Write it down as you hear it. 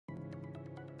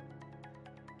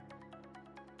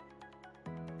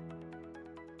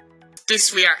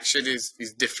This reaction is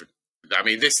different. I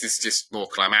mean, this is just more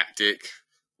climactic,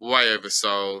 way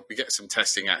oversold. We get some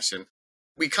testing action.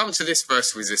 We come to this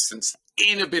first resistance,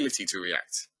 inability to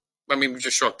react. I mean, we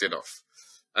just shrugged it off.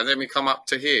 And then we come up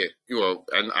to here,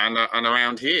 and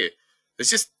around here. There's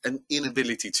just an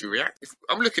inability to react.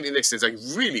 I'm looking at this as a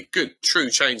really good, true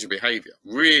change of behavior.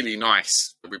 Really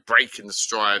nice. We're breaking the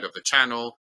stride of the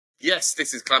channel. Yes,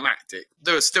 this is climactic.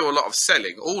 There is still a lot of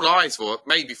selling. All eyes for,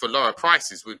 maybe for lower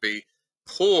prices, would be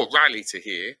poor rally to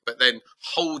here, but then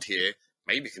hold here,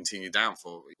 maybe continue down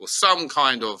for a week, or some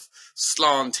kind of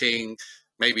slanting,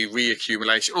 maybe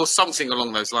reaccumulation, or something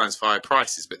along those lines for higher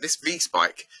prices. But this V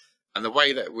spike and the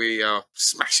way that we are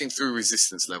smashing through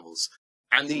resistance levels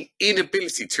and the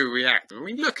inability to react. I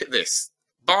mean, look at this.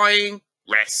 Buying,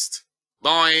 rest,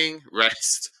 buying,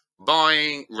 rest,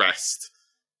 buying, rest.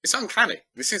 It's uncanny.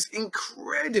 This is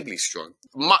incredibly strong.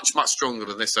 Much, much stronger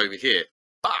than this over here.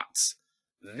 But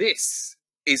this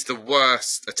is the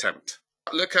worst attempt.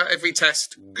 Look at every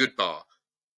test, good bar.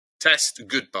 Test,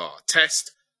 good bar.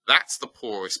 Test, that's the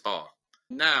poorest bar.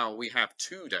 Now we have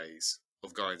 2 days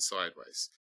of going sideways,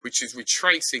 which is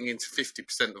retracing into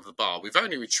 50% of the bar. We've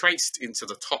only retraced into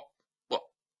the top,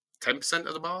 10%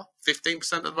 of the bar?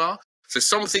 15% of the bar? So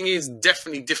something is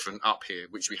definitely different up here,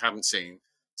 which we haven't seen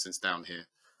since down here.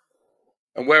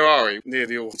 And where are we? Near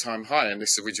the all-time high, and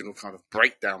this original kind of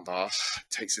breakdown bar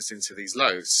takes us into these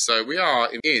lows. So we are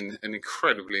in an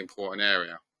incredibly important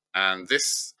area. And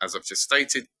this, as I've just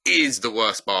stated, is the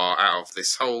worst bar out of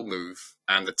this whole move,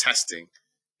 and the testing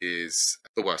is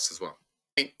the worst as well.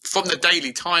 From the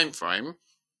daily time frame,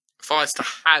 if I was to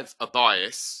have a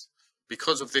bias,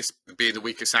 because of this being the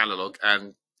weakest analog,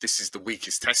 and this is the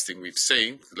weakest testing we've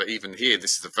seen, like even here,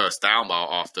 this is the first down bar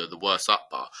after the worst up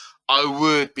bar, I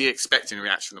would be expecting a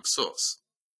reaction of sorts.